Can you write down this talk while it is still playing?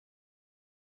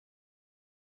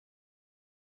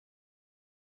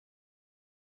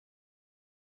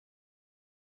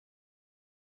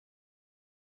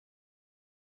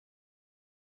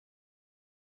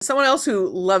Someone else who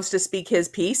loves to speak his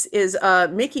piece is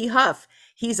Mickey Huff.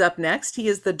 He's up next. He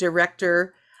is the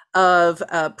director of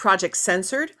Project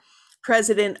Censored,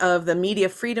 president of the Media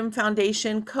Freedom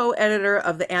Foundation, co-editor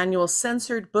of the annual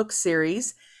Censored book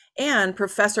series, and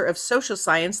professor of social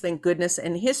science, thank goodness,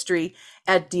 and history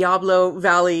at Diablo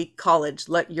Valley College.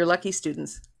 Your lucky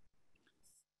students.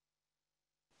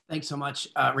 Thanks so much,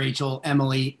 Rachel,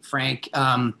 Emily, Frank.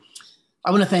 I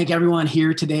want to thank everyone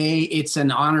here today. It's an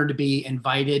honor to be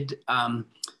invited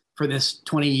for this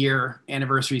 20-year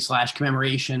anniversary /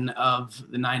 commemoration of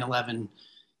the 9/11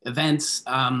 events.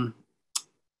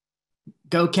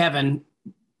 Go Kevin,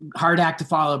 hard act to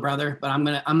follow, brother, but I'm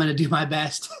gonna do my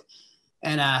best.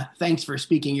 And thanks for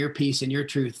speaking your piece and your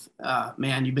truth.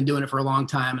 Man, you've been doing it for a long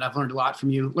time, and I've learned a lot from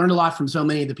you, learned a lot from so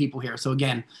many of the people here. So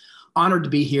again, honored to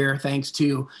be here. Thanks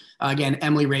to, again,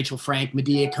 Emily, Rachel, Frank,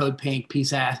 Medea, CODEPINK,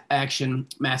 Peace Action,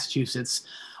 Massachusetts.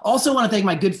 Also want to thank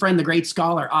my good friend, the great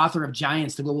scholar, author of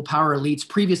Giants, the Global Power Elites,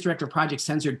 previous director of Project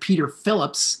Censored, Peter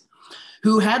Phillips,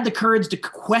 who had the courage to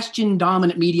question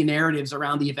dominant media narratives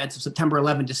around the events of September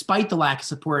 11, despite the lack of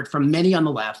support from many on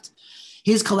the left.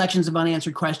 His collections of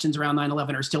unanswered questions around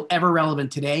 9/11 are still ever relevant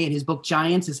today. And his book,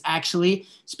 Giants, is actually,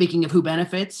 speaking of who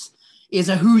benefits, is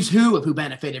a who's who of who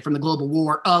benefited from the global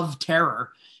war of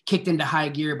terror kicked into high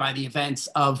gear by the events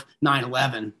of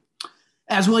 9/11.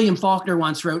 As William Faulkner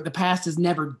once wrote, the past is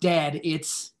never dead,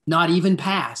 it's not even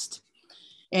past.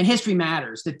 And history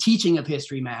matters, the teaching of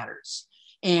history matters.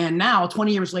 And now,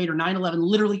 20 years later, 9/11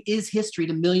 literally is history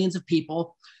to millions of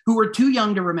people who were too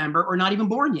young to remember or not even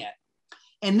born yet.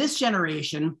 And this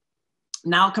generation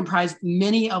now comprised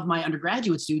many of my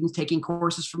undergraduate students taking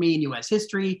courses for me in US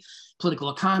history,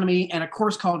 political economy, and a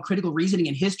course called Critical Reasoning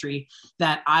in History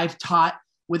that I've taught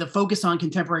with a focus on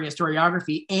contemporary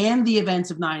historiography and the events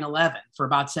of 9/11 for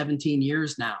about 17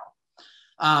 years now.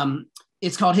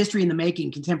 It's called History in the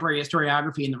Making, Contemporary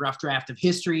Historiography in the Rough Draft of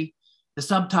History. The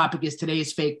subtopic is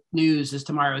Today's Fake News is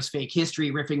Tomorrow's Fake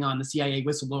History, riffing on the CIA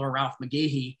whistleblower Ralph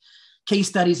McGahee. Case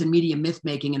studies in media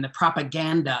myth-making and the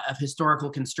propaganda of historical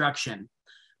construction.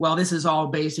 Well, this is all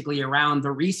basically around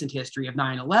the recent history of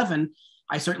 9/11.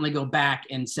 I certainly go back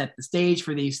and set the stage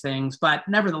for these things, but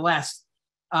nevertheless,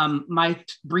 my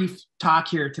brief talk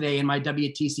here today in my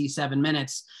WTC 7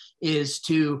 minutes is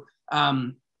to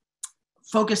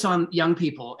focus on young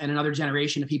people and another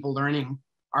generation of people learning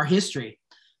our history.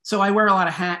 So I wear a lot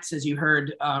of hats, as you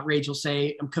heard Rachel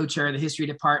say. I'm co-chair of the history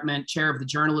department, chair of the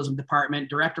journalism department,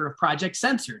 director of Project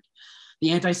Censored, the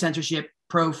anti-censorship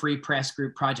pro-free press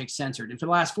group Project Censored. And for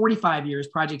the last 45 years,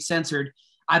 Project Censored,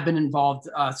 I've been involved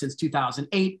since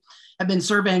 2008, have been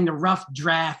surveying the rough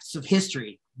drafts of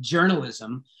history,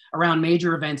 journalism, around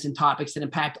major events and topics that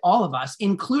impact all of us,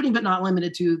 including but not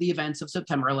limited to the events of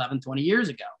September 11, 20 years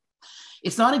ago.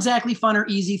 It's not exactly fun or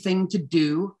easy thing to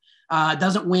do.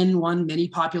 Doesn't win many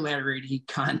popularity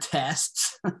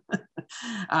contests.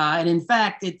 And in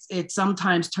fact, it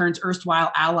sometimes turns erstwhile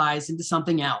allies into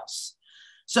something else.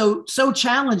 So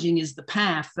challenging is the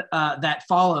path that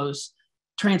follows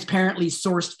transparently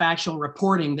sourced factual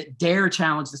reporting that dare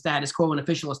challenge the status quo and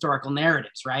official historical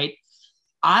narratives, right?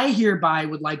 I hereby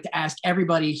would like to ask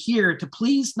everybody here to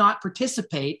please not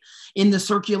participate in the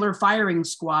circular firing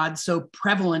squad so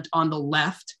prevalent on the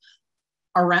left,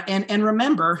 and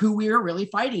remember who we are really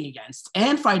fighting against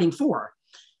and fighting for.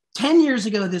 10 years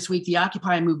ago this week, the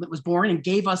Occupy movement was born and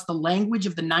gave us the language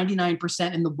of the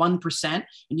 99% and the 1%.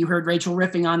 And you heard Rachel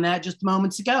riffing on that just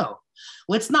moments ago.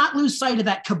 Let's not lose sight of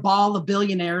that cabal of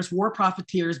billionaires, war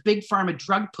profiteers, big pharma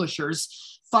drug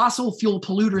pushers, fossil fuel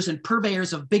polluters, and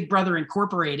purveyors of Big Brother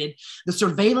Incorporated, the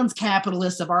surveillance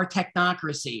capitalists of our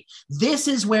technocracy. This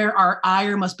is where our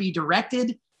ire must be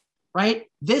directed. Right?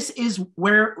 This is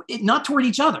where, not toward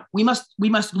each other. We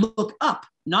must look up,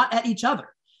 not at each other,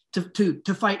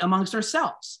 to fight amongst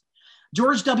ourselves.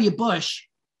 George W. Bush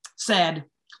said,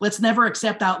 let's never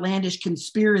accept outlandish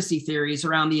conspiracy theories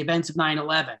around the events of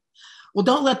 9/11. Well,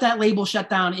 don't let that label shut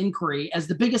down inquiry, as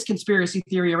the biggest conspiracy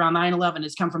theory around 9/11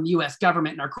 has come from the US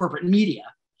government and our corporate media.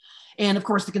 And of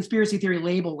course, the conspiracy theory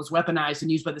label was weaponized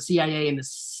and used by the CIA in the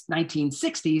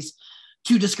 1960s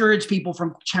to discourage people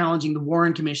from challenging the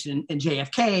Warren Commission and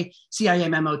JFK, CIA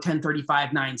Memo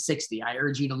 1035-960. I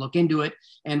urge you to look into it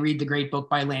and read the great book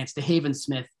by Lance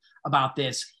DeHaven-Smith about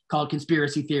this called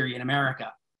Conspiracy Theory in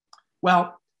America.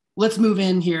 Well, let's move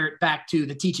in here back to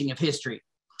the teaching of history.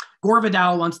 Gore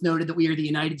Vidal once noted that we are the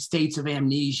United States of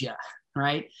amnesia,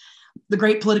 right? The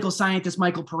great political scientist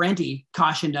Michael Parenti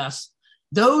cautioned us,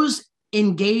 those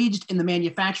engaged in the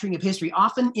manufacturing of history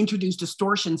often introduce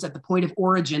distortions at the point of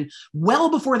origin well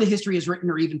before the history is written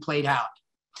or even played out.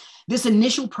 This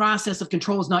initial process of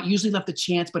control is not usually left to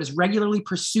chance, but is regularly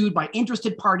pursued by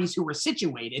interested parties who are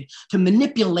situated to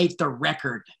manipulate the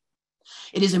record.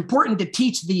 It is important to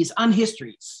teach these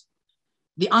unhistories,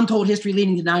 the untold history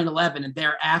leading to 9/11 and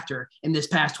thereafter in this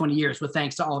past 20 years, with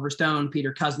thanks to Oliver Stone,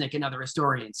 Peter Kuznick, and other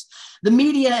historians. The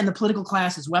media and the political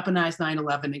classes weaponized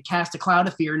 9/11 and cast a cloud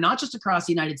of fear, not just across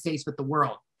the United States, but the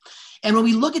world. And when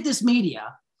we look at this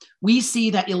media, we see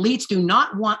that elites do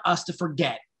not want us to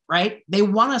forget, right? They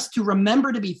want us to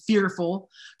remember to be fearful,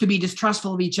 to be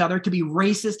distrustful of each other, to be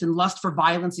racist and lust for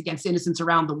violence against innocents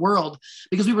around the world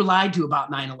because we were lied to about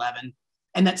 9/11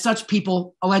 and that such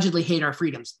people allegedly hate our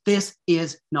freedoms. This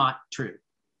is not true.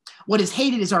 What is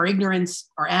hated is our ignorance,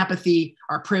 our apathy,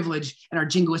 our privilege, and our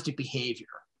jingoistic behavior.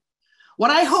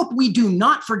 What I hope we do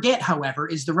not forget, however,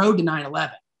 is the road to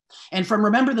 9/11. And from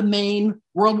Remember the Maine,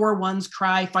 World War I's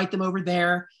cry, fight them over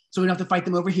there, so we don't have to fight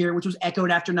them over here, which was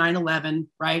echoed after 9/11,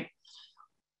 right?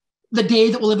 The day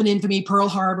that will live in infamy, Pearl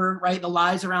Harbor, right? The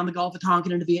lies around the Gulf of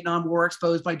Tonkin and the Vietnam War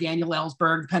exposed by Daniel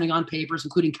Ellsberg, depending on papers,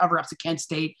 including cover-ups at Kent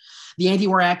State. The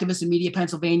anti-war activists in Media,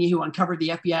 Pennsylvania, who uncovered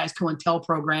the FBI's COINTEL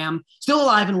program, still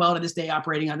alive and well to this day,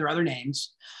 operating under other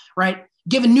names, right?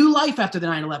 Given new life after the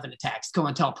 9/11 attacks,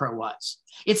 COINTELPRO was.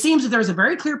 It seems that there is a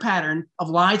very clear pattern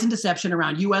of lies and deception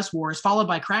around U.S. wars, followed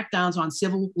by crackdowns on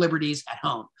civil liberties at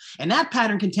home. And that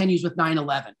pattern continues with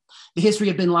 9/11, the history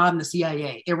of bin Laden, the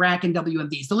CIA, Iraq, and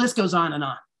WMDs. The list goes on and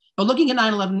on. But looking at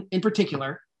 9/11 in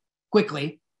particular,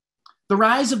 quickly, the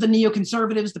rise of the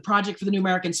neoconservatives, the Project for the New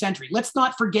American Century. Let's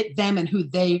not forget them and who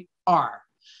they are.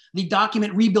 The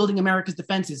document Rebuilding America's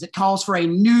Defenses, it calls for a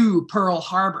new Pearl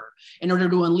Harbor in order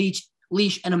to unleash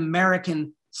an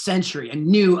American century, a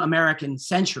new American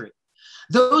century.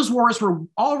 Those wars were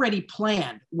already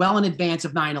planned well in advance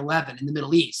of 9/11 in the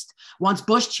Middle East. Once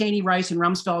Bush, Cheney, Rice, and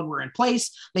Rumsfeld were in place,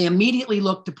 they immediately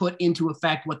looked to put into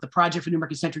effect what the Project for the New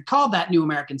American Century called that new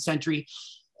American century,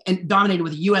 and dominated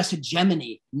with U.S.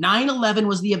 hegemony. 9/11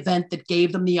 was the event that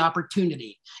gave them the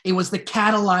opportunity. It was the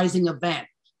catalyzing event,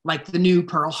 like the new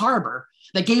Pearl Harbor,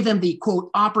 that gave them the, quote,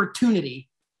 opportunity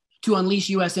to unleash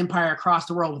U.S. empire across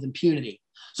the world with impunity.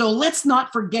 So let's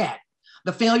not forget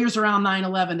the failures around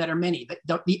 9/11 that are many,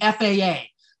 the FAA,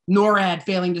 NORAD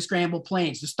failing to scramble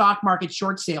planes, the stock market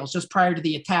short sales just prior to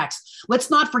the attacks. Let's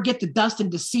not forget the dust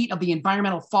and deceit of the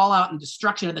environmental fallout and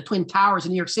destruction of the Twin Towers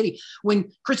in New York City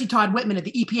when Chrissy Todd Whitman at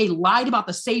the EPA lied about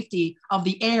the safety of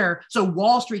the air so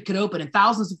Wall Street could open and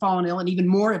thousands have fallen ill and even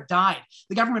more have died.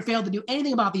 The government failed to do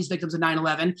anything about these victims of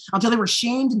 9/11 until they were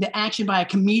shamed into action by a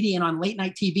comedian on late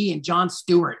night TV and Jon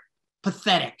Stewart.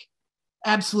 Pathetic.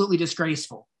 Absolutely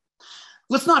disgraceful.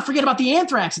 Let's not forget about the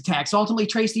anthrax attacks, ultimately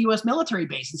traced to U.S. military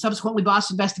base and subsequently botched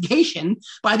investigation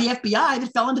by the FBI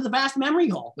that fell into the vast memory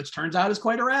hole, which turns out is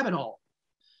quite a rabbit hole.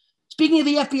 Speaking of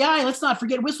the FBI, let's not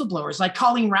forget whistleblowers like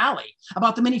Colleen Rowley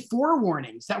about the many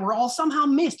forewarnings that were all somehow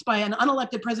missed by an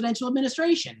unelected presidential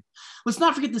administration. Let's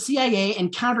not forget the CIA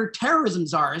and counterterrorism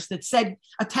czars that said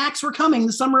attacks were coming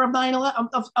the summer of 9/11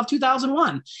 of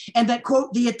 2001, and that,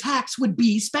 quote, the attacks would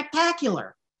be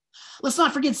spectacular. Let's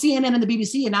not forget CNN and the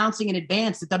BBC announcing in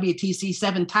advance that WTC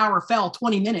 7 tower fell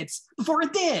 20 minutes before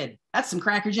it did. That's some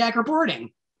crackerjack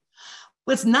reporting.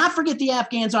 Let's not forget the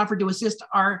Afghans offered to assist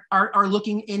our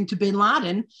looking into bin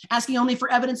Laden, asking only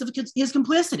for evidence of his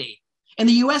complicity. And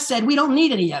the US said, we don't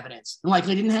need any evidence, and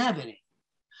likely didn't have any.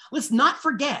 Let's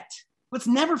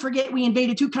never forget we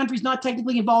invaded two countries not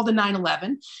technically involved in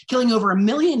 9/11, killing over 1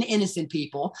 million innocent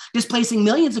people, displacing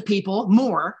millions of people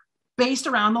more based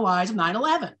around the lies of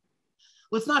 9/11.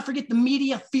 Let's not forget the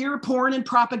media fear porn and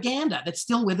propaganda that's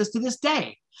still with us to this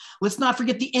day. Let's not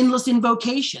forget the endless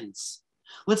invocations.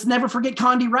 Let's never forget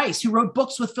Condi Rice, who wrote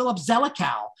books with Philip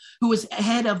Zelikow, who was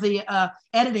head of the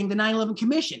editing the 9/11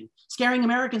 Commission, scaring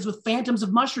Americans with phantoms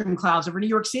of mushroom clouds over New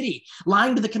York City,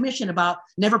 lying to the commission about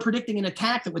never predicting an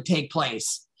attack that would take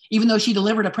place, even though she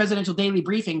delivered a presidential daily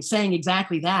briefing saying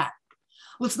exactly that.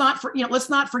 Let's not forget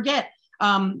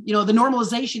the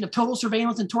normalization of total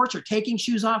surveillance and torture, taking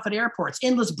shoes off at airports,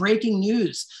 endless breaking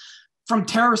news from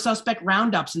terror suspect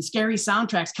roundups and scary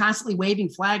soundtracks, constantly waving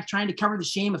flags, trying to cover the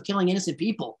shame of killing innocent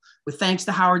people, with thanks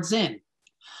to Howard Zinn.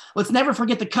 Let's never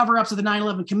forget the cover-ups of the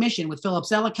 9/11 Commission with Philip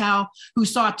Zelikow, who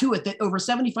saw to it that over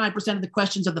 75% of the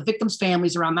questions of the victims'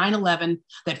 families around 9/11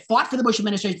 that fought for the Bush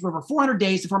administration for over 400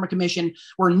 days to form a commission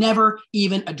were never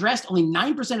even addressed. Only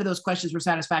 9% of those questions were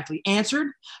satisfactorily answered,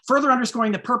 further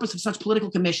underscoring the purpose of such political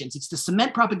commissions. It's to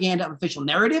cement propaganda of official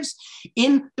narratives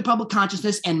in the public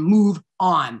consciousness and move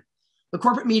on. The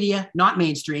corporate media, not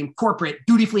mainstream, corporate,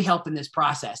 dutifully helped in this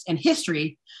process. And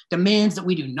history demands that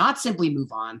we do not simply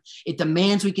move on. It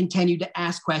demands we continue to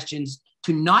ask questions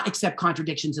to not accept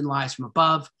contradictions and lies from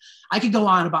above. I could go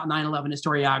on about 9/11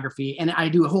 historiography, and I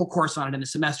do a whole course on it in a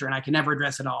semester, and I can never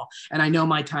address it all. And I know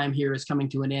my time here is coming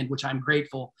to an end, which I'm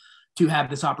grateful to have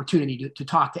this opportunity to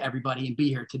talk to everybody and be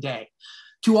here today.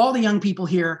 To all the young people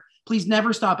here, please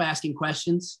never stop asking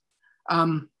questions.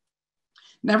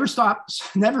 Never stop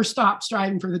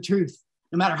striving for the truth,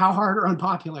 no matter how hard or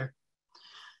unpopular.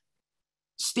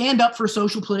 Stand up for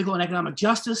social, political, and economic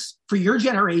justice for your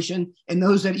generation and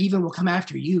those that even will come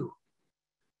after you.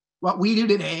 What we do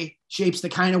today shapes the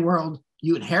kind of world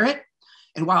you inherit.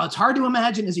 And while it's hard to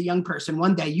imagine as a young person,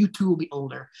 one day you too will be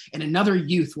older and another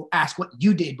youth will ask what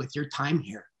you did with your time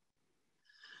here.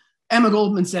 Emma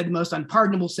Goldman said the most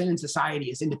unpardonable sin in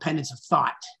society is independence of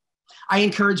thought. I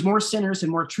encourage more sinners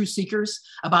and more truth seekers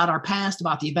about our past,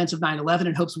 about the events of 9/11,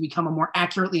 in hopes we become a more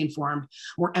accurately informed,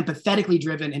 more empathetically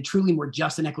driven, and truly more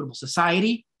just and equitable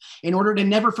society. In order to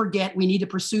never forget, we need to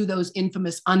pursue those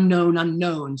infamous unknown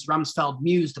unknowns Rumsfeld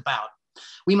mused about.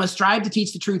 We must strive to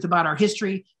teach the truth about our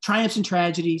history, triumphs and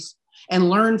tragedies, and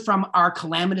learn from our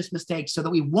calamitous mistakes so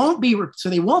that they won't be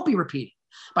repeated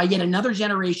by yet another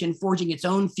generation forging its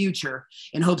own future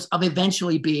in hopes of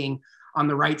eventually being on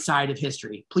the right side of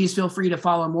history. Please feel free to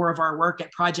follow more of our work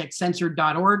at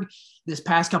projectcensored.org. This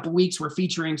past couple of weeks, we're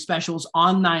featuring specials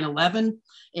on 9/11,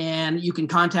 and you can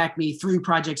contact me through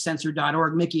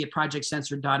projectcensored.org, Mickey at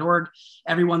projectcensored.org.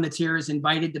 Everyone that's here is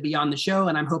invited to be on the show,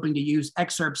 and I'm hoping to use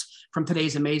excerpts from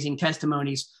today's amazing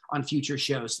testimonies on future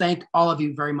shows. Thank all of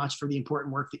you very much for the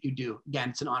important work that you do.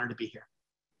 Again, it's an honor to be here.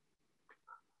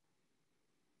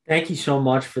 Thank you so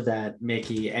much for that,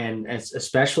 Mickey, and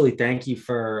especially thank you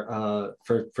for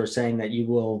saying that you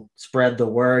will spread the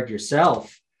word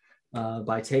yourself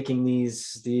by taking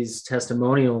these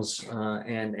testimonials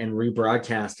and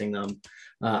rebroadcasting them.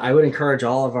 I would encourage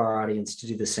all of our audience to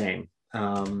do the same.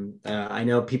 I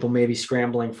know people may be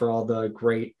scrambling for all the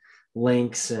great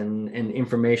links and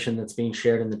information that's being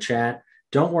shared in the chat.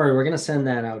 Don't worry, we're going to send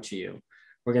that out to you.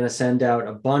 We're going to send out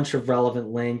a bunch of relevant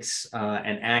links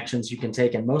and actions you can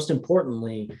take. And most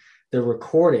importantly, the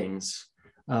recordings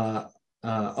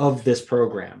of this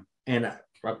program. And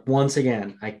once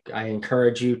again, I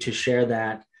encourage you to share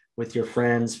that with your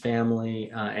friends, family,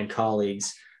 and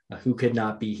colleagues who could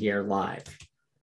not be here live.